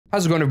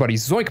How's it going, everybody?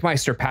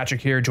 ZoinkMeister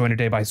Patrick here, joined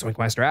today by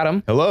ZoinkMeister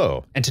Adam.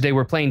 Hello. And today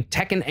we're playing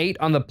Tekken 8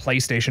 on the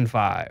PlayStation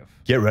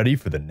 5. Get ready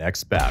for the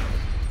next battle.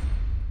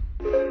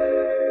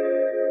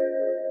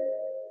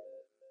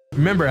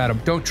 Remember, Adam,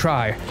 don't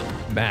try.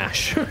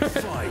 Mash.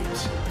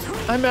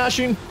 I'm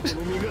mashing.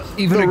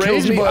 Even the if it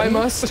kills rage me, button. I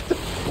must.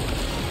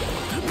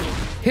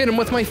 Hit him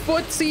with my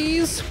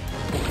footsies.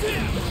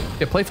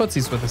 Yeah, play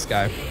footsies with this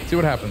guy. See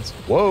what happens.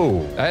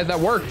 Whoa. That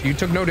worked. You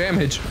took no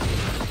damage.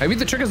 Maybe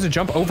the trick is to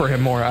jump over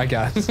him more, I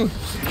guess.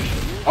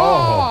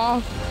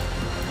 Oh.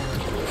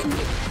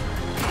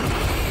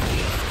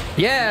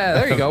 Yeah,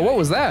 there you go. What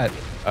was that?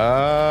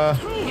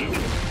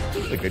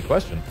 That's a good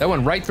question. That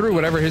went right through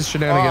whatever his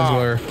shenanigans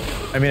were.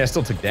 I mean, I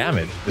still took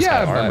damage. This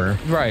Yeah, had armor.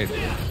 but, right.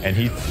 And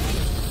he...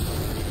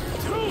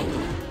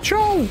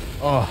 Cho!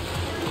 Oh.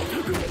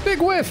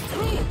 Big whiff!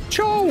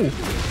 Cho!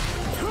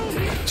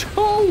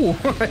 Cho!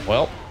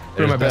 Well,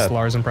 Doing my best death.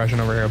 Lars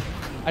impression over here.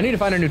 I need to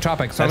find a new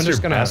topic, so That's I'm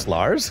just your gonna... best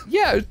Lars?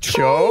 Yeah,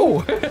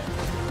 Cho!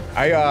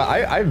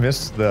 I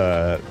missed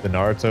the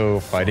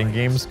Naruto fighting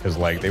games because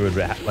like they would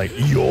like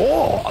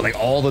yo like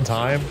all the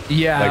time.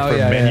 Yeah, like for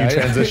menu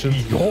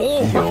transitions.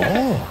 Yo.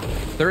 Yo.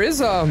 There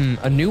is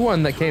a new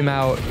one that came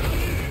out.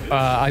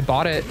 I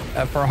bought it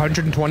for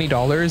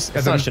 $120.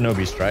 It's not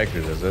Shinobi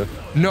Strikers, is it?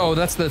 No,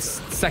 that's the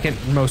second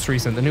most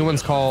recent. The new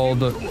one's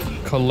called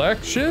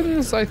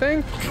Collections, I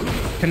think.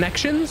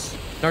 Connections?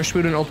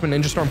 Naruto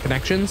Ultimate Ninja Storm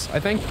Connections, I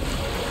think.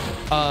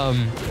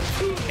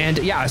 And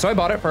yeah, so I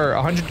bought it for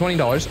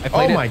 $120. I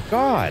played Oh my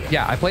god.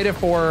 Yeah, I played it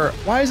for...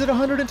 Why is it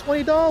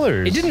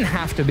 $120? It didn't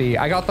have to be.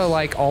 I got the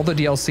like all the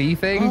DLC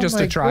thing just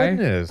to try.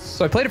 Goodness.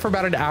 So I played it for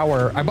about an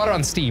hour. I bought it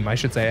on Steam, I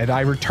should say, and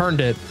I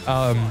returned it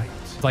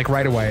like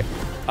right away.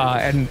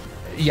 And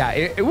yeah,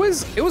 it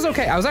was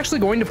okay. I was actually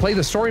going to play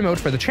the story mode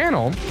for the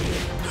channel,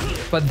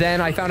 but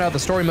then I found out the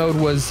story mode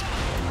was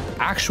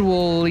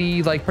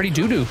actually like pretty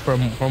doo-doo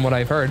from what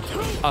I've heard.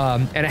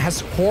 And it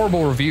has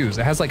horrible reviews.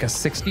 It has like a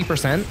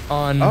 60%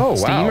 on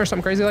Steam or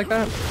something crazy like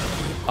that.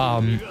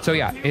 So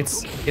yeah,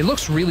 it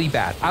looks really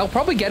bad. I'll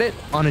probably get it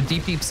on a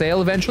deep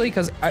sale eventually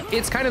because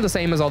it's kind of the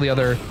same as all the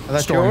other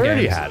Storm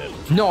already games. had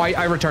it. No,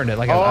 I returned it.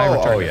 Like I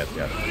returned it.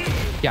 Yeah.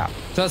 Yeah,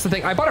 so that's the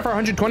thing. I bought it for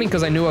 120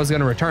 because I knew I was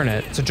gonna return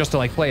it, so just to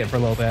like play it for a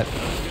little bit.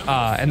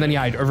 And then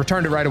yeah, I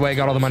returned it right away,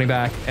 got all the money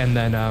back, and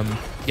then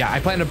yeah,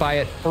 I plan to buy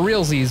it for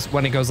realsies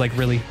when it goes like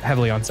really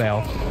heavily on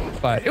sale.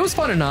 But it was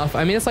fun enough.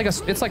 I mean, it's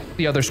like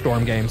the other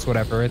Storm games,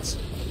 whatever.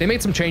 They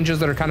made some changes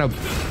that are kind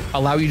of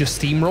allow you to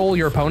steamroll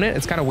your opponent.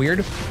 It's kind of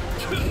weird.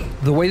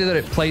 The way that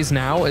it plays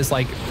now is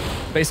like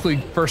basically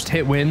first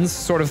hit wins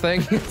sort of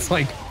thing. It's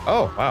like,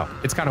 Oh wow.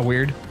 it's kind of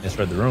weird. Just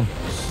read the room.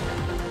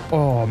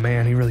 Oh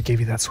man, he really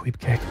gave you that sweep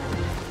kick.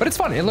 But it's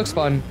fun. It looks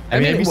fun. I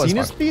mean, have you it was seen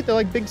fun. his feet? They're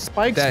like big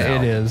spikes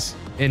now. It is.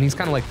 And he's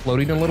kind of like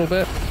floating a little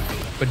bit,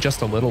 but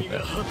just a little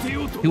bit.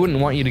 He wouldn't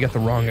want you to get the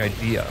wrong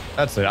idea.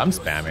 That's it. I'm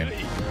spamming.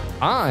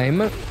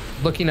 I'm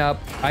looking up.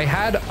 I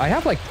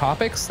have like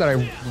topics that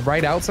I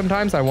write out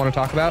sometimes that I want to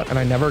talk about, and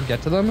I never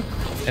get to them.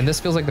 And this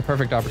feels like the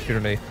perfect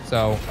opportunity.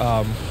 So,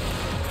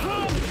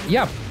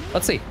 yeah,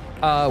 let's see.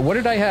 What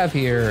did I have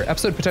here?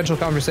 Episode potential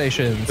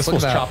conversations. This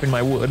was chopping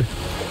my wood.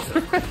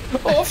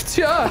 Oft,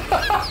 ja.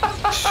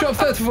 Chop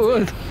that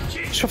wood.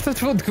 Chop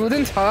that wood good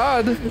and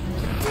hard.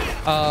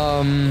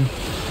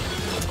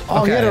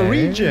 Oh, he had a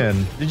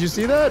regen. Did you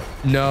see that?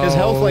 No. His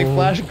health like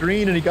flashed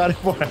green and he got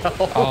it more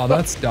health. Oh,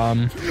 that's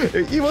dumb.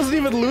 He wasn't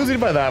even losing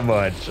by that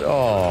much.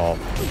 Oh.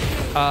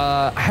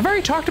 Have I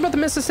already talked about the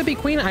Mississippi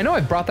Queen? I know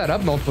I've brought that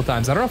up multiple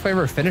times. I don't know if I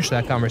ever finished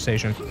that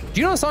conversation. Do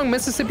you know the song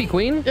Mississippi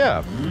Queen?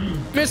 Yeah.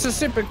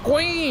 Mississippi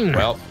Queen.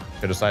 Well,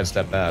 could have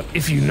sidestepped that.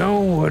 If you know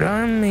what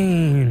I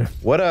mean.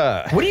 What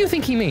do you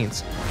think he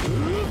means?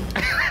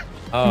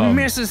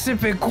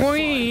 Mississippi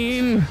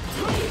Queen.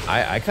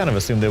 I kind of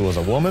assumed it was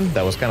a woman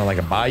that was kind of like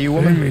a bayou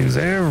woman. It means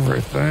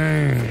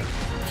everything.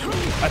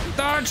 I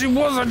thought she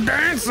was a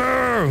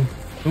dancer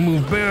who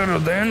moved better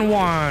than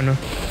wine.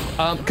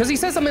 Because he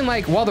says something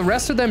like, while the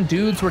rest of them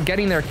dudes were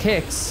getting their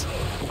kicks,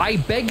 I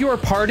beg your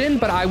pardon,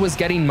 but I was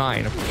getting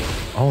mine.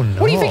 Oh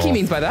no. What do you think he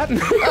means by that?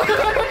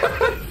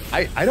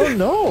 I don't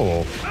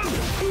know.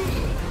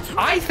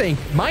 I think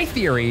my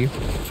theory,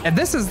 and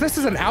this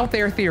is an out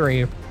there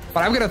theory,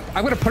 but I'm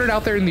gonna put it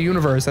out there in the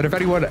universe, and if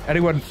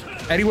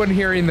anyone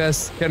hearing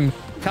this can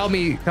tell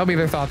me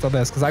their thoughts on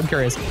this, because I'm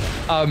curious.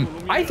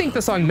 I think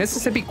the song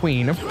Mississippi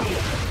Queen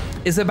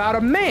is about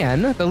a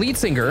man, the lead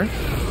singer,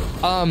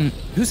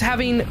 who's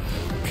having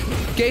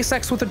gay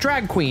sex with a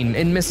drag queen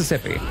in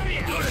Mississippi.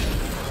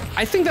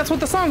 I think that's what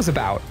the song's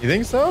about. You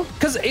think so?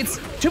 Because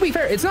to be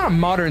fair, it's not a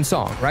modern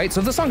song, right? So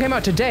if the song came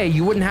out today,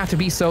 you wouldn't have to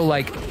be so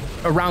like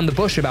around the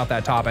bush about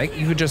that topic.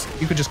 You could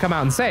just come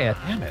out and say it.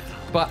 Damn it.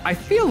 But I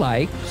feel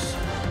like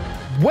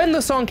when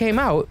the song came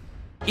out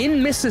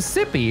in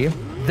Mississippi,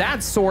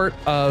 that sort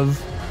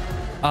of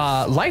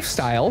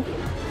lifestyle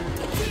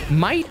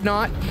might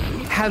not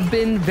have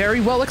been very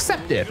well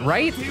accepted,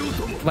 right?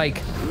 Like,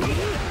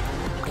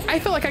 I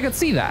feel like I could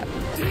see that,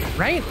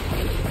 right?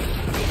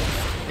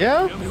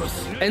 Yeah?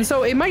 And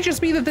so it might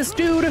just be that this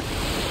dude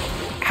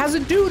has a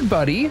dude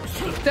buddy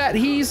that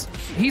he's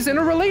in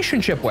a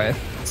relationship with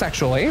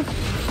sexually,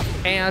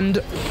 and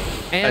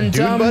a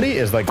dude buddy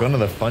is like one of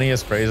the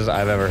funniest phrases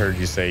I've ever heard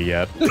you say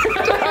yet.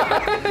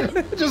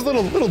 Just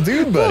little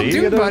dude buddy.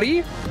 Little dude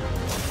buddy.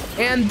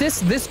 And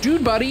this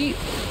dude buddy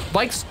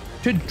likes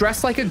to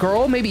dress like a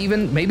girl,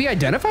 maybe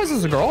identifies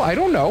as a girl. I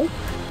don't know.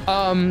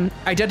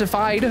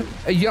 Identified,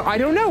 I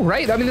don't know,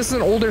 right? I mean, this is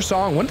an older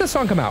song. When did this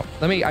song come out?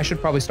 I should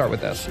probably start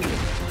with this.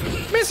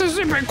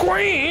 Mississippi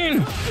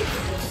Queen,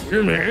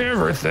 you're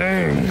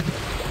everything.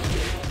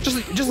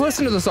 Just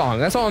listen to the song.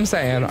 That's all I'm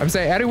saying. I'm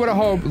saying anyone at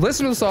home,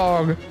 listen to the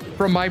song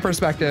from my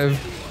perspective.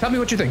 Tell me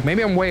what you think.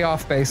 Maybe I'm way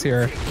off base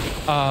here.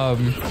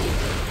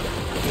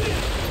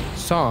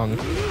 Song.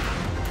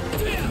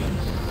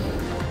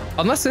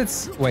 Unless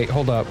it's, wait,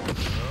 hold up.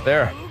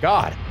 There,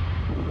 God.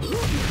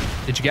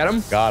 Did you get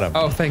him? Got him.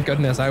 Oh, thank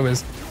goodness.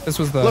 This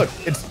was the. Look,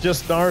 it's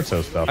just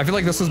Naruto stuff. I feel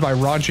like this was my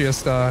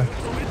raunchiest.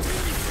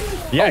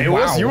 Yeah, oh, it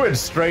was. You went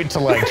straight to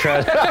like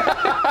trash.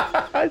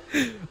 Like,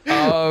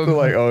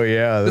 oh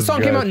yeah. The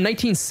song came out in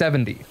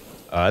 1970.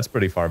 That's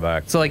pretty far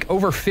back. So like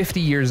over 50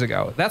 years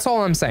ago. That's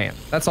all I'm saying.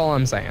 That's all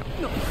I'm saying.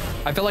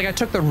 I feel like I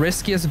took the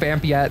riskiest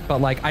vamp yet, but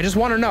like I just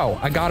want to know.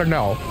 I gotta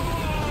know.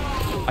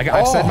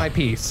 I've said my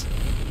piece.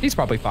 He's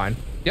probably fine.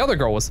 The other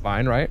girl was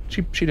fine, right?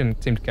 She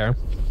didn't seem to care.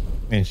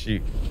 I mean,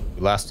 we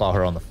last saw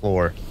her on the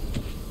floor.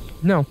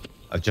 No.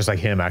 Just like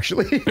him,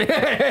 actually.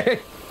 I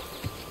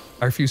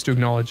refuse to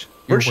acknowledge.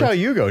 Where shall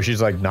you go?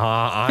 She's like,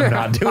 nah, I'm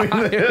not doing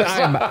this.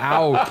 I'm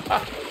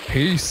out.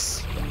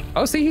 Peace.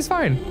 Oh, see, he's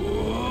fine.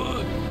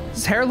 Is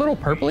his hair a little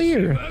purpley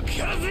or?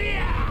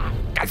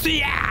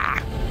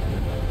 Kazuya!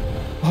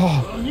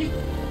 Oh.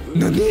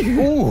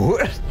 Ooh.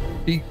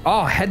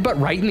 Headbutt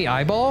right in the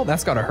eyeball?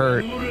 That's gotta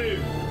hurt.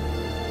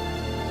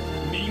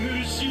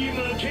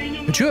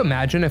 Could you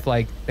imagine if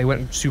like they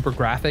went super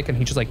graphic and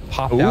he just like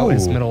popped out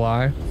his middle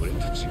eye?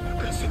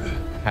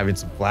 Having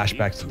some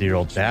flashbacks to dear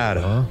old dad,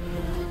 huh?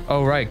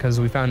 Oh, right, because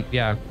we found,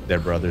 yeah. Their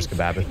brothers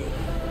kebabbing.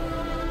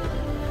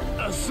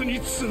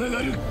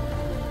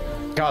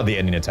 God, the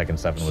ending of Tekken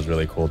 7 was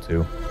really cool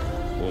too.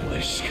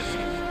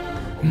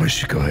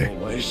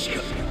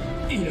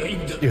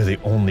 You're the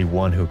only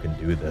one who can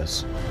do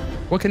this.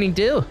 What can he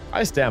do?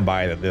 I stand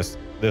by that this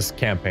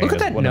campaign Look at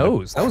is that one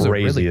nose. of the craziest that was a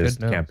really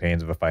good nose.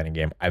 campaigns of a fighting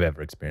game I've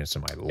ever experienced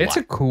in my life. It's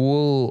a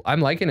cool, I'm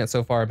liking it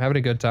so far. I'm having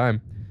a good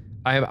time.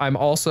 I'm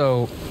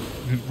also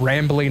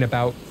rambling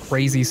about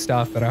crazy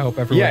stuff that I hope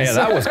everyone Yeah,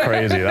 that was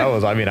crazy. That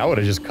was, I mean, I would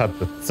have just cut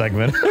the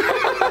segment.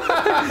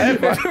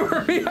 If it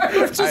were me, I would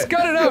have just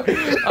cut it out.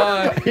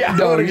 Yeah,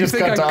 no, I would have just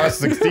cut to us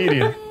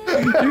succeeding.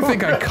 You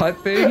think I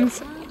cut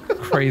things?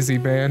 Crazy,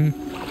 man.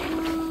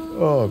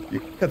 Oh, you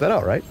cut that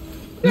out, right?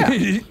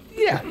 Yeah.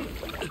 Yeah.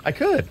 I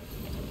could.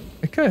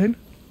 I could.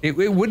 It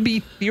would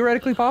be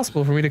theoretically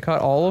possible for me to cut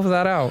all of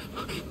that out.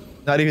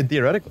 Not even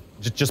theoretically,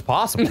 just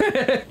possible.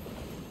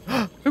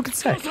 Who could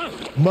say?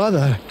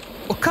 Mother.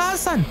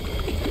 Okasan.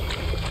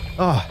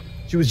 Oh,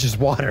 she was just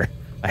water.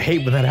 I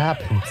hate when that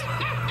happens.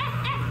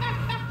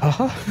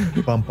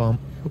 Bum bum.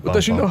 Bum,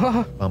 Does she know?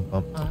 bum,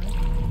 bum.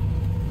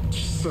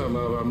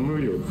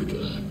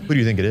 Who do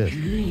you think it is?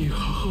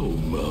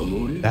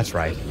 That's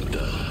right.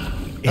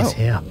 It's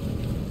him.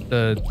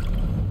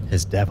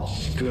 His devil. I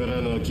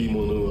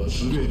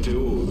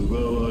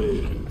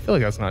feel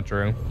like that's not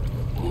true.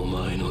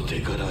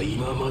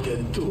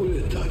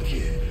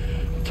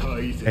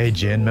 Hey,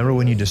 Jin, remember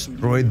when you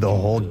destroyed the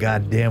whole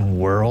goddamn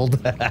world?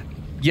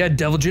 Yeah,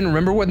 Devil Jin,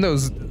 remember when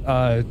those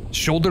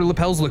shoulder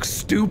lapels look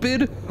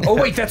stupid? Oh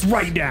wait, that's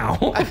right now.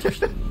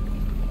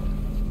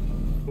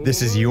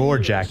 This is your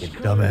jacket,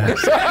 dumbass.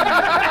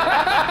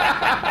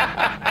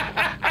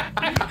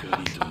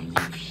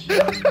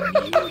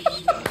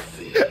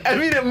 I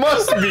mean, it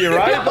must be,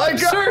 right? Yeah, I'm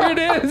sure it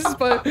is,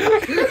 but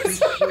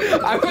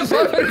I was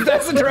wondering if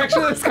that's the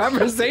direction this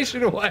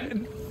conversation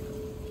went.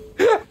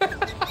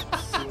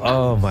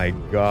 Oh my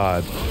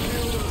god.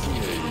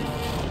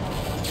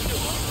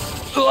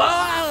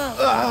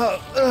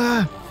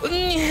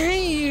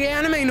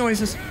 Anime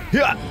noises.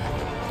 Yeah.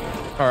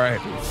 All right.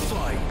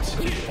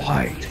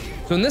 Fight.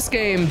 So in this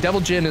game, Devil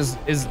Jin is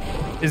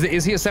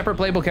he a separate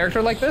playable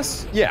character like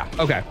this? Yeah.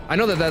 Okay. I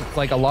know that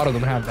like a lot of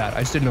them have that.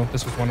 I just didn't know if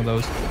this was one of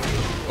those.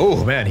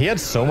 Oh man, he had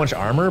so much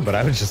armor, but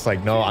I was just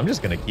like, no, I'm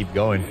just gonna keep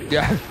going.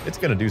 Yeah. It's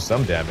gonna do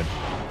some damage.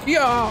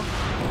 Yeah.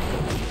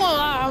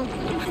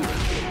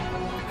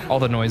 All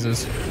the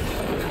noises.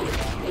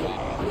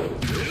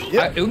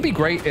 Yeah. It would be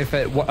great if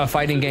a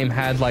fighting game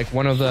had like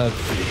one of the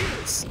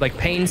like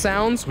pain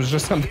sounds was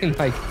just something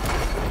like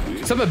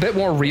something a bit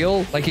more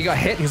real. Like he got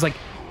hit and he's like,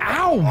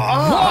 ow,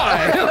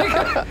 what?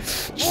 Like,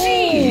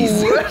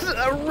 jeez. Ooh,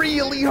 that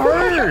really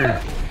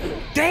hurt.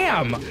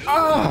 Damn.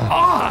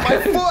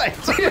 My foot.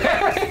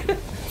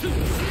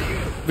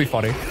 Be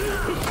funny.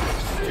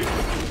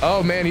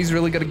 Oh man, he's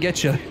really gonna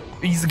get you.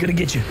 He's gonna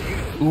get you.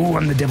 Ooh,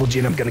 I'm the Devil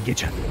Jin. I'm gonna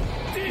get you.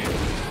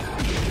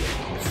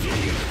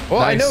 Well,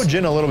 Nice. I know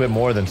Jin a little bit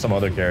more than some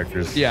other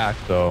characters. Yeah.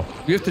 So.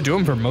 You have to do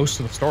him for most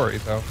of the story,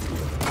 though.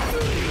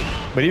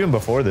 But even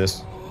before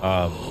this,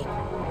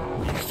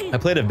 I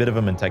played a bit of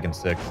him in Tekken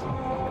 6.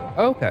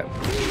 Okay.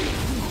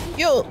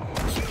 Yo.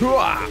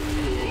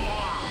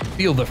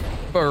 Feel the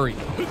furry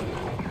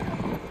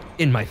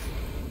in my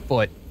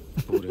foot.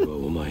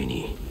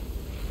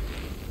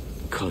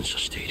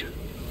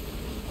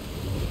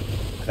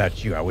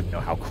 Without you, I wouldn't know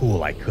how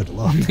cool I could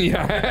look.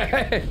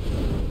 Yeah.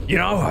 You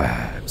know,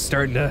 I'm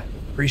starting to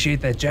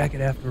appreciate that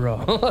jacket after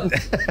all.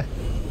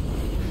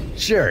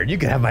 Sure, you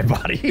can have my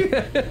body.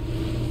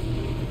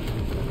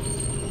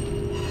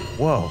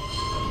 Whoa.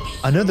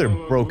 Another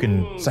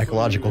broken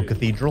psychological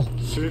cathedral.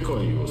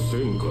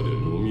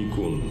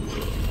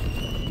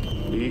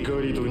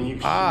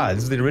 Ah,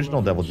 this is the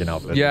original Devil Jin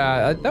outfit.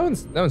 Yeah, that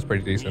one's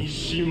pretty decent.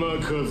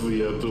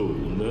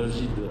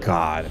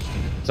 God.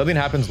 Something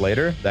happens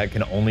later that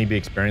can only be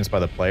experienced by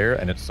the player,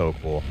 and it's so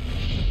cool.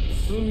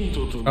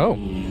 Oh.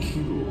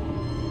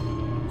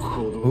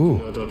 Ooh.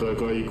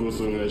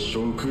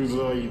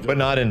 But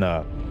not in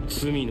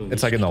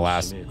it's like in the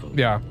last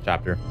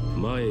chapter.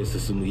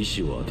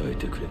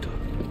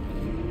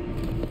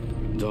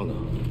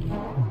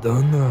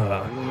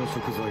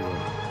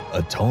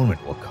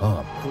 Atonement will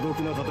come.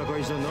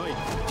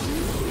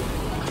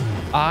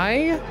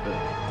 I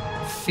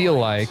feel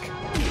like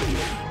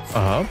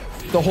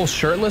the whole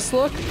shirtless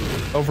look,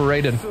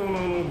 overrated.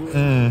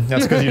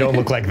 That's because you don't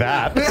look like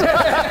that.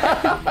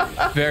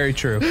 Very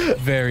true.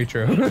 Very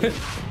true.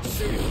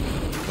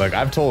 Like,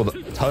 I've told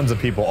tons of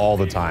people all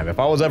the time, if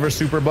I was ever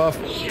super buff,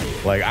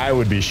 like, I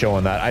would be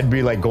showing that. I'd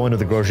be like going to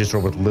the grocery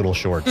store with little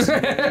shorts.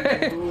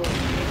 The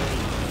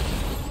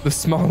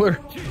smaller,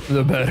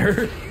 the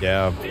better.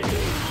 Yeah.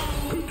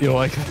 You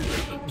like,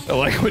 I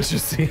like what you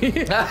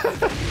see. How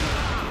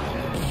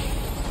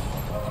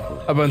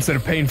about instead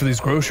of paying for these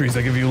groceries,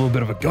 I give you a little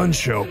bit of a gun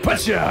show.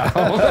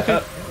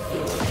 Pacha!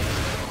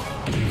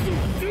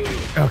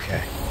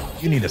 Okay.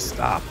 You need to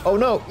stop. Oh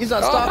no, he's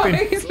not stopping.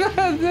 He's not.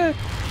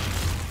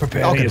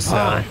 Prepare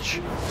yourself.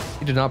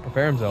 He did not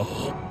prepare himself.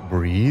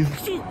 Breathe.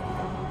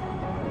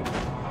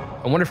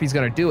 I wonder if he's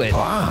gonna do it.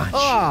 Punch.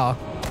 Oh,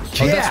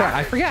 that's right.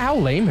 I forget how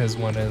lame his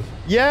one is.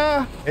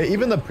 Yeah,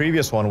 even the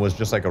previous one was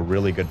just like a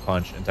really good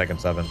punch in Tekken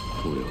 7.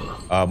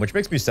 Which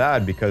makes me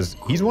sad because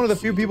he's one of the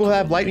few people who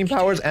have lightning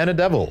powers and a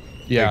devil.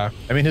 Yeah. Like,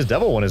 I mean, his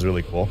devil one is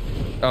really cool.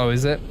 Oh,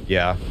 is it?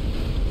 Yeah.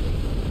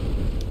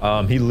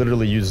 He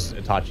literally uses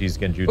Itachi's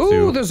Genjutsu.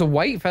 Ooh, there's a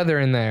white feather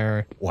in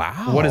there.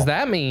 Wow. What does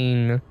that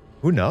mean?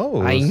 Who knows?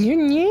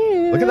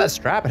 Look at that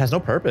strap. It has no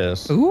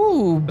purpose.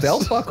 Ooh,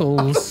 belt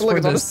buckles. Look, for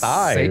it's on the the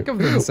side. sake of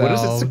themselves. What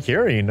is it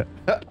securing?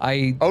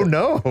 Oh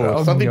no,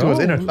 something to his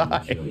inner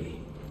thigh.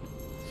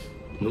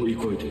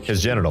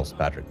 His genitals,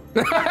 Patrick.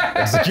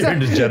 It's securing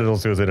his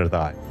genitals to his inner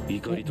thigh.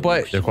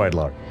 But they're quite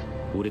large.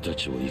 Why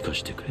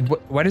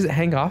does it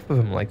hang off of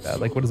him like that?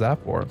 Like, what is that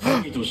for?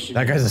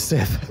 That guy's a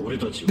Sith.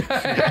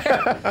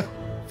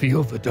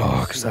 Feel the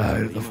dark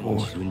side of the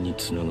Force.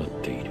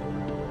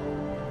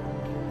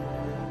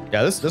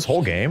 Yeah, this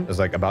whole game is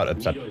like about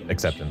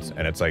acceptance,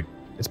 and it's like,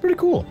 it's pretty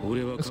cool.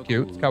 It's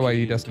cute. It's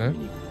kawaii, doesn't it?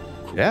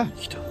 Yeah.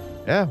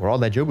 Yeah, we're all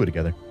Daijobu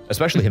together.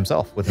 Especially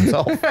himself, with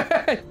himself.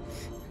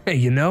 Hey,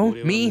 you know,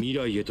 me?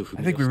 I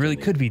think we really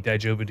could be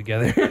Daijobu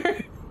together.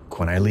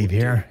 When I leave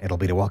here, it'll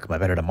be to welcome my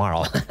better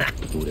tomorrow.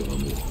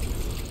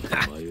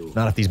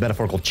 Not if these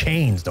metaphorical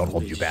chains don't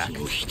hold you back.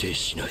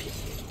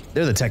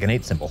 They're the Tekken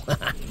 8 symbol.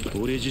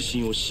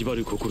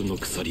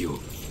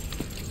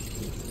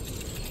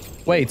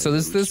 Wait, so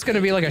this is gonna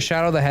be like a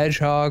Shadow the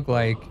Hedgehog,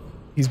 like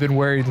he's been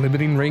wearing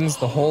limiting rings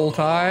the whole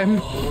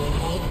time?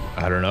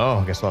 I don't know.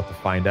 I guess we'll have to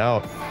find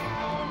out.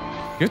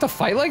 You have to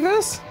fight like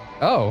this?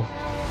 Oh.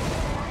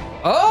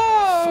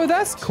 Oh,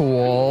 that's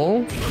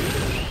cool.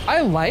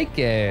 I like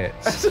it.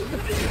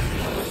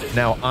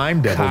 Now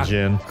I'm Devil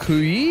Jin.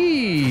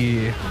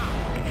 Kui.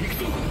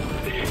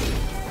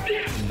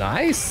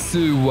 Nice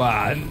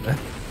one.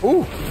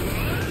 Ooh.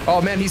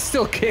 Oh man, he's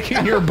still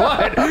kicking your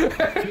butt.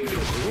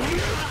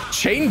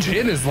 Chain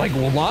Jin is like a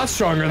lot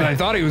stronger than I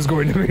thought he was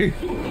going to be.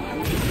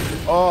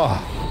 Oh.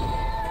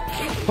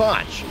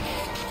 Punch.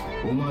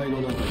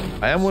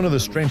 I am one of the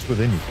strengths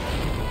within you.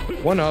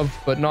 One of,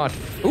 but not.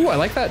 Ooh, I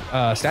like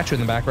that statue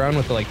in the background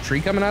with the like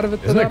tree coming out of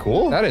it. Isn't that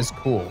cool? That is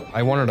cool.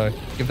 I wanted to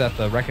give that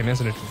the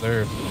recognition it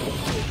deserves.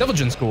 Devil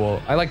Jin's cool.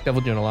 I like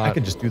Devil Jin a lot. I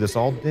could just do this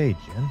all day,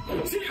 Jin.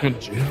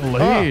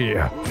 Lee.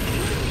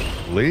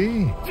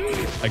 Lee.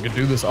 I could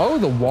do this. Oh,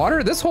 the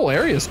water. This whole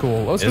area is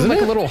cool. Oh, it's Isn't like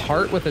it? a little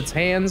heart with its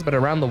hands, but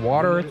around the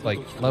water, it's like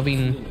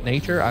loving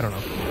nature. I don't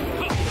know.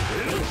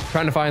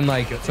 Trying to find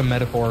like some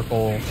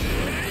metaphorical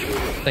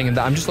thing. And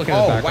I'm just looking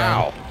at the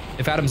background. Wow.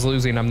 If Adam's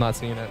losing, I'm not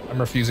seeing it. I'm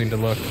refusing to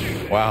look.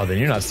 Wow, then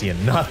you're not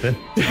seeing nothing.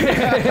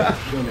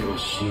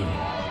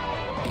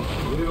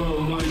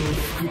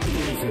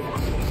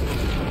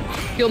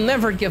 He'll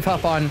never give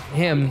up on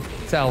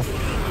himself.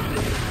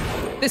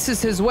 This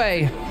is his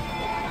way.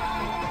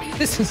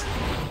 This is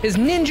his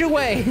ninja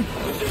way.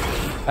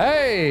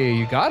 Hey,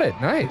 you got it.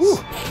 Nice. Ooh.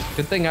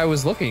 Good thing I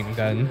was looking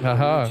then.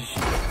 Haha.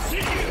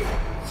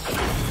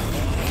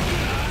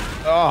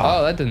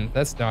 Oh,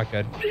 that's not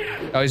good.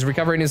 Oh, he's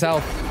recovering his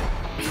health.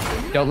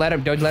 Don't let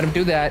him do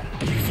that.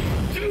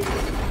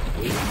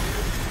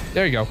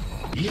 There you go.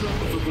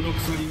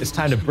 It's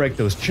time to break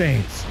those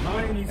chains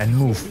and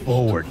move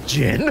forward,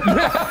 Jin.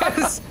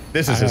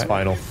 This is his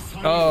final.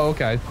 Oh,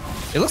 okay.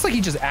 It looks like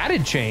he just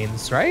added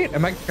chains, right?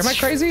 Am I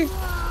crazy?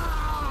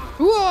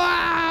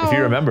 Wow! If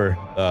you remember,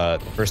 the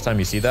first time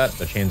you see that,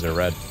 the chains are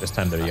red. This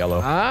time they're yellow.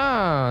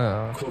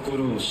 Ah.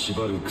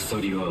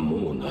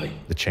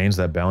 The chains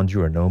that bound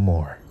you are no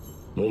more.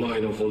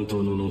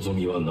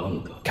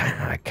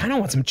 I kind of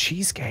want some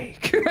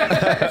cheesecake.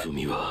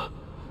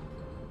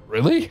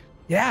 Really?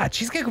 Yeah,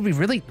 cheesecake would be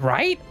really,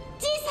 right?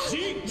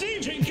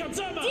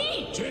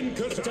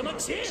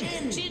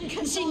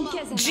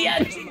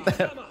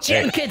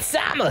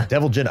 Jin-Kitsama!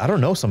 Devil Jin, I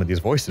don't know some of these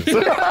voices.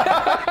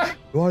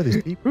 Who are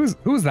these people?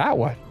 Who's that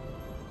one?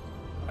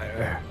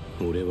 I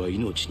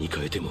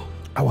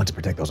want to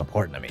protect those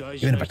important to me,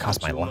 even if it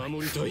costs my life.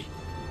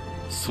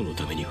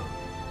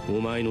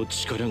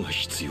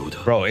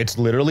 Bro, it's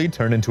literally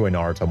turned into a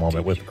Naruto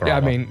moment with Kurama. Yeah,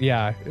 I mean,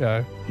 yeah.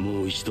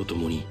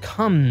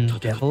 Come,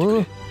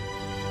 devil.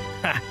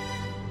 Ha,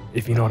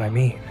 if you know what I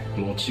mean.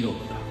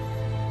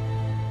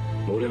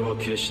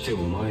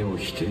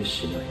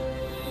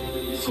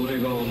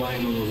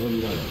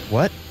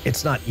 What?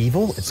 It's not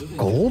evil? It's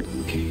gold?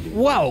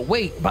 Whoa,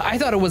 wait, but I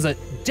thought it was a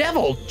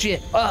devil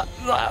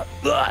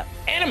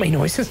anime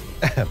noises.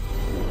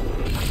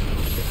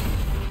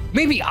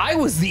 Maybe I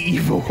was the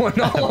evil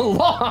one all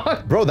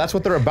along. Bro, that's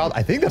what they're about.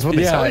 I think that's what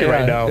they're telling you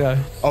right now.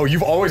 Yeah. Oh,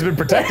 you've always been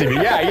protecting me.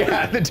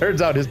 Yeah. It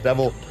turns out his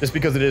devil, just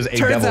because it is a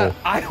devil. Turns out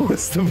I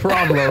was the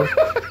problem.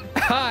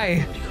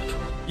 Hi.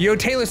 Yo,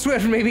 Taylor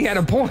Swift maybe had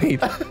a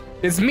point.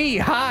 It's me.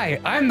 Hi,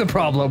 I'm the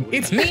problem.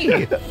 It's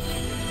me.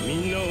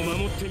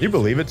 You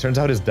believe it? Turns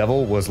out his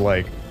devil was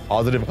like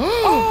positive.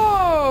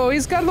 Oh,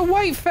 he's got the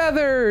white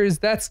feathers.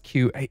 That's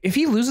cute. If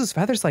he loses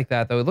feathers like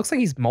that, though, it looks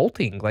like he's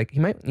molting. Like he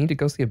might need to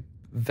go see a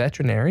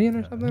veterinarian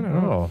or something. I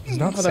don't know. It's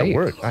not how that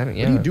works. What do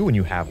you do when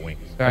you have wings?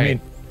 Right. I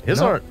mean,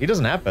 his aren't. He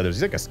doesn't have feathers.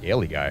 He's like a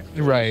scaly guy.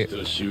 Right.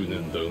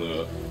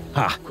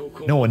 Ha!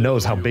 No one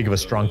knows how big of a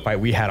strong fight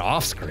we had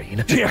off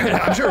screen. Yeah,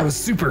 I'm sure it was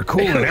super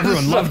cool and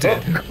everyone loved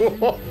it.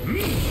 Cool.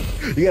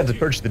 You had to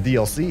purchase the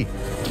DLC.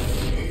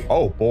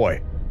 Oh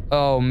boy.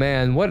 Oh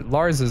man,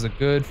 Lars is a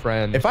good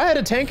friend. If I had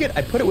to tank it,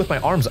 I'd put it with my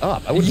arms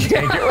up. I wouldn't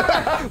tank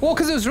it. Well,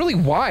 because it was really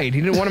wide.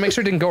 He didn't want to make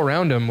sure it didn't go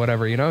around him,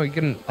 whatever, you know? He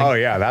couldn't. Like, oh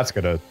yeah, that's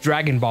gonna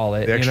Dragon Ball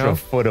it. The extra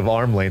foot of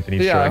arm length in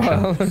each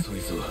direction. Well,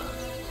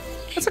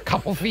 that's a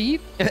couple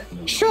feet.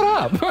 Shut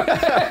up.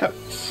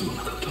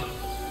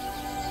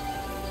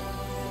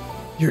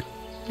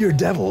 You're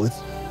devil.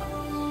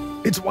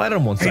 It's white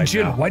on one side. Hey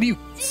Jin, now. why do you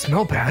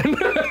smell bad?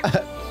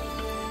 I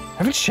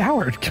haven't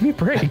showered. Give me a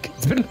break.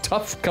 It's been a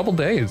tough couple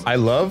days. I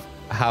love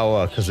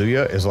how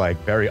Kazuya is like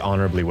very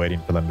honorably waiting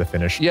for them to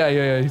finish.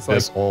 Yeah. He's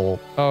this like, whole.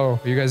 Oh,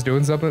 are you guys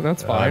doing something?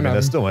 That's fine. I mean,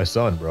 that's still my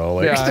son, bro.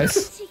 Like, yeah,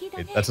 that's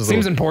his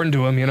seems important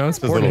to him, you know. It's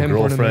his little to him,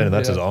 girlfriend, and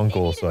that's his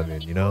uncle. So I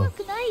mean, you know,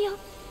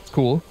 it's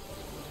cool.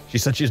 She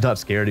said she's not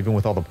scared even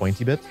with all the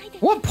pointy bits.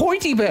 What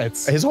pointy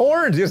bits? His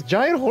horns. He has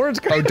giant horns.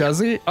 Oh, does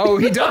he? Oh,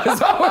 he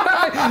does.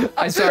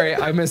 I'm sorry,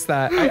 I missed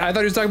that. I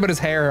thought he was talking about his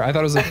hair. I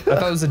thought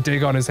it was a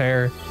dig on his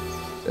hair.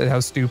 How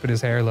stupid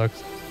his hair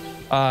looks.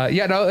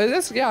 Yeah, no,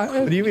 it's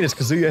What do you mean? It's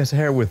Kazuya has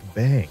hair with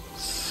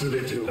bangs.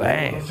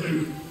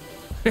 Bang.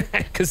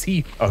 Because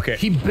he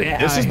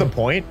This is the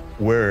point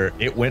where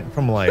it went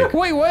from like.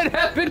 Wait, what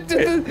happened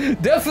to the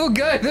duffel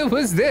guy that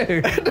was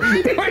there?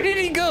 Where did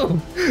he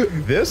go?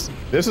 This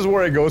is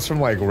where it goes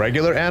from like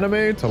regular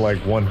anime to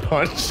like One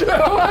Punch.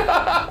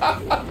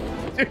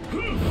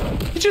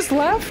 He just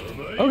left?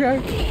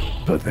 Okay.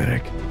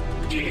 Pathetic.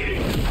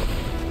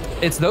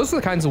 Those are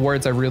the kinds of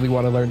words I really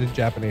want to learn in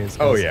Japanese.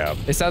 Oh yeah.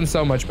 It sounds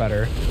so much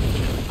better.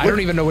 I don't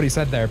even know what he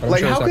said there, but I'm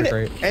like, sure it sounded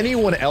great. How can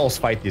anyone else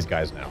fight these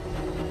guys now?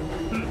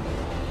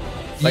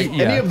 Like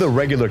any of the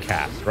regular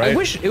cast, right? I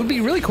wish it would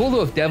be really cool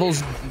though if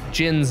Devil's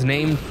Jin's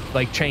name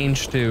like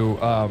changed to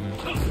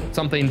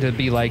something to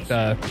be like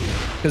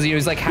because he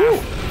was like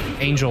half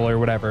angel or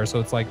whatever, so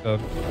it's like the.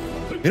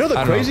 You know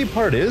the crazy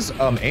part is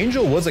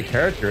Angel was a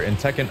character in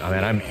Tekken. I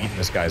mean, I'm eating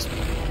this guy's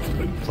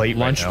plate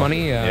lunch right now.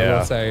 money. I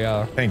will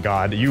say. Thank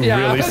God you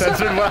really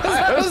censored my.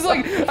 I was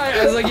like,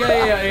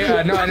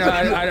 yeah. No,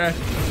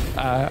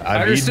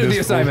 I understood the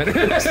assignment.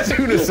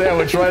 Tuna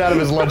sandwich right out of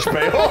his lunch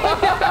pail.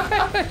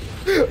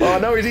 Oh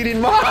no, he's eating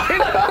mine.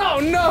 Oh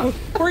no,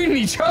 we're eating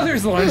each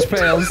other's lunch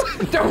pails.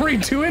 Don't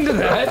read too into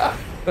that.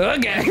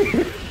 Okay.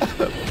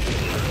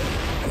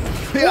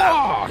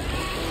 Yeah.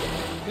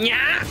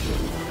 Yeah.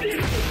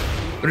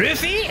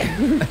 Riffy.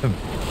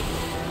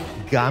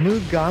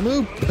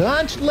 Gamu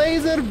punch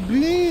laser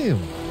beam.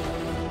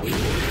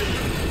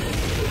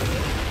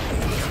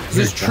 This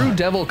is true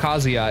Devil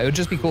Kazuya. It would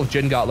just be cool if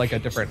Jin got like a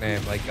different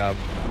name, like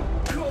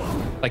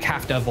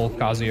half Devil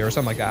Kazuya or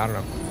something like that. I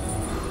don't know.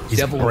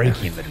 He's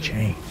breaking the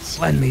chains.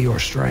 Lend me your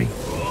strength.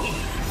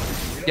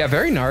 Yeah,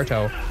 very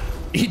Naruto.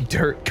 Eat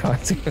dirt,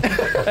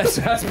 Kazuya.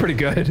 that's pretty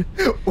good.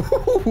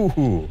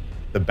 Ooh,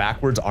 the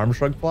backwards arm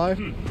shrug fly.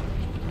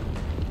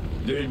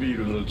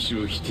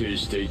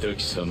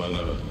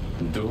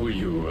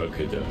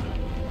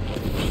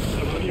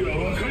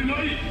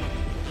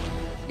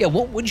 Yeah,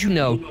 what would you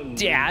know,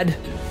 Dad?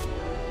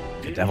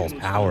 The devil's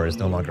power is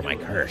no longer my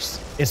curse.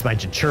 It's my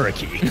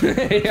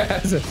Jinchuriki.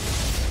 Yeah,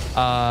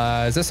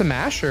 is this a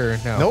mash or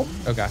no? Nope.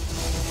 Okay.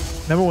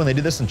 Remember when they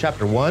did this in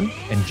chapter 1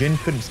 and Jin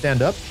couldn't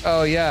stand up?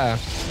 Oh, yeah.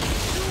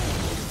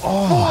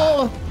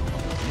 Oh.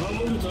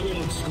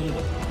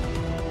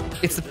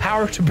 It's the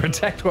power to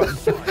protect what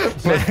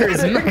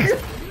matters most.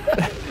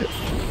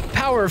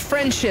 Power of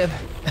friendship.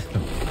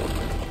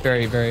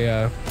 Very, very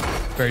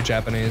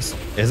Japanese.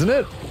 Isn't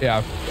it?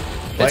 Yeah.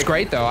 It's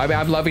great though. I mean,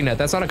 I'm loving it.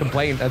 That's not a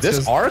complaint. That's this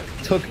just... arc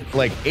took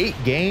like 8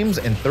 games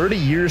and 30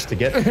 years to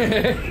get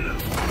to.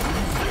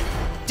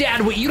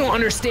 Dad, what you don't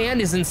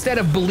understand is instead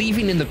of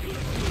believing in the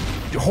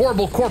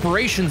horrible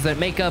corporations that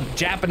make up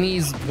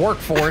Japanese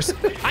workforce,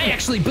 I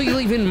actually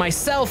believe in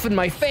myself and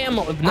my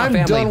family.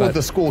 I'm done with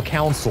the school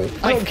council.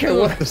 I don't care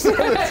what the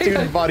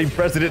student body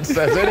president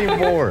says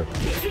anymore.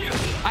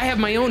 I have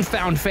my own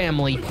found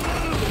family.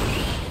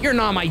 You're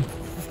not my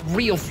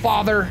real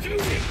father.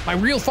 My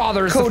real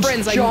father is Coach the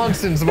friends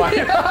Johnson's my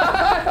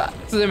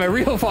So then my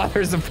real father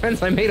is the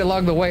friends I made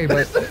along the way,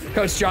 but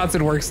Coach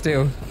Johnson works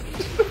too.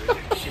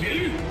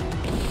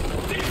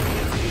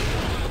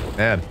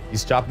 Man,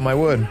 he's chopping my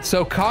wood.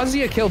 So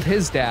Kazuya killed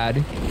his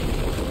dad.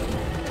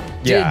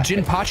 Yeah.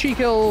 Did Jinpachi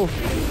kill,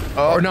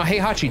 or no,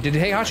 Heihachi. Did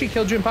Heihachi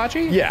kill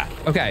Jinpachi? Yeah.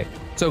 Okay,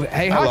 so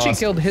Heihachi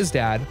killed his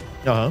dad.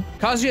 Uh-huh.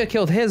 Kazuya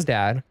killed his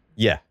dad.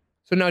 Yeah.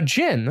 So now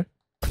Jin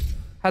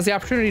has the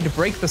opportunity to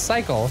break the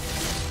cycle.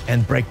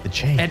 And break the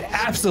chain. And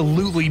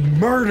absolutely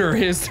murder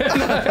his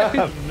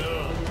dad.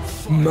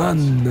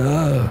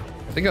 Mana.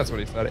 I think that's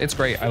what he said. It's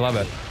great, I love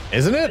it.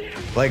 Isn't it?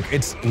 Like,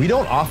 we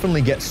don't often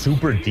get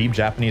super deep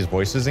Japanese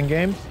voices in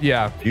games.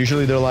 Yeah.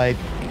 Usually they're like,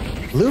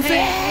 Luffy!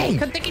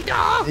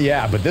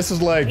 Yeah, but this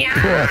is like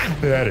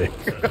pathetic.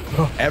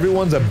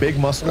 Everyone's a big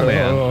muscle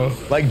man.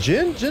 Like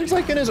Jin's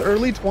like in his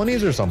early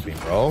 20s or something,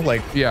 bro.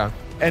 Like, yeah.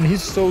 And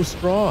he's so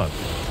strong.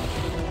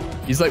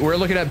 He's like, we're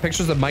looking at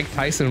pictures of Mike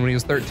Tyson when he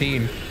was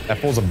 13. That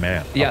fool's a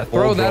man. Yeah,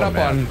 throw that up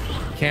on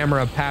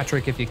camera,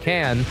 Patrick, if you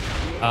can.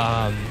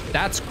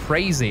 That's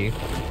crazy.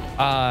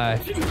 Yeah,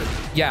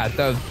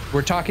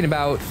 we're talking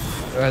about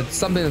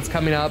something that's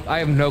coming up. I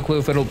have no clue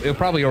if it'll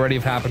probably already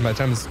have happened by the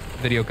time this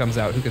video comes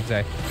out. Who can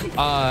say?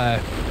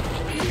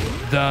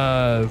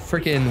 The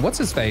freaking, what's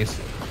his face?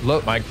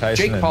 Mike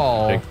Tyson Jake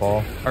Paul and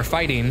are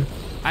fighting.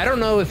 I don't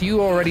know if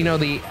you already know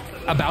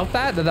about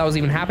that was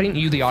even happening.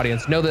 You, the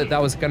audience, know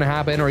that was gonna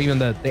happen, or even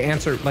the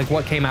answer, like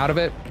what came out of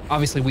it.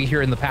 Obviously, we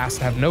here in the past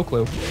have no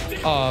clue.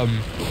 I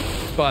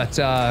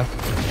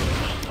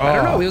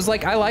don't know. It was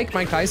like, I like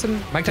Mike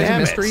Tyson. Mike Tyson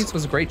Mysteries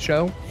was a great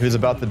show. He was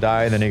about to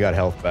die, and then he got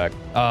health back.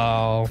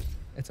 Oh,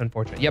 it's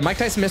unfortunate. Yeah, Mike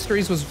Tyson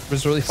Mysteries was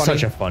really funny.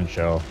 Such a fun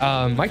show.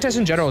 Mike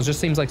Tyson in general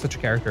just seems like such a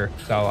character.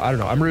 So I don't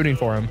know. I'm rooting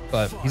for him,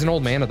 but he's an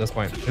old man at this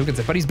point. Who can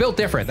say? But he's built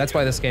different. That's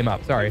why this came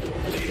up. Sorry.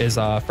 Is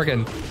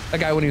freaking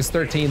that guy when he was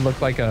 13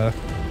 looked like a.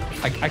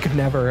 I could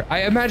never.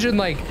 I imagine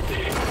like.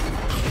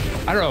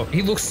 I don't know.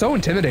 He looks so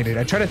intimidating.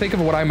 I try to think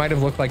of what I might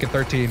have looked like at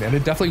 13, and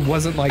it definitely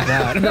wasn't like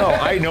that. No,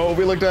 I know what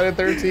we looked at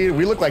 13.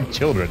 We look like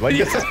children. Like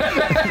this.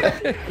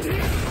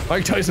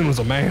 Mike Tyson was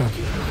a man.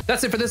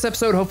 That's it for this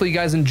episode. Hopefully you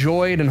guys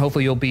enjoyed, and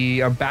hopefully you'll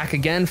be back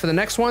again for the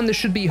next one. This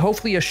should be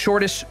hopefully a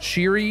shortish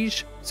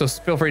series, so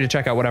feel free to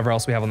check out whatever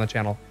else we have on the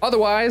channel.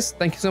 Otherwise,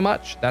 thank you so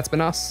much. That's been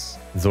us.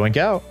 Zoink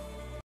out.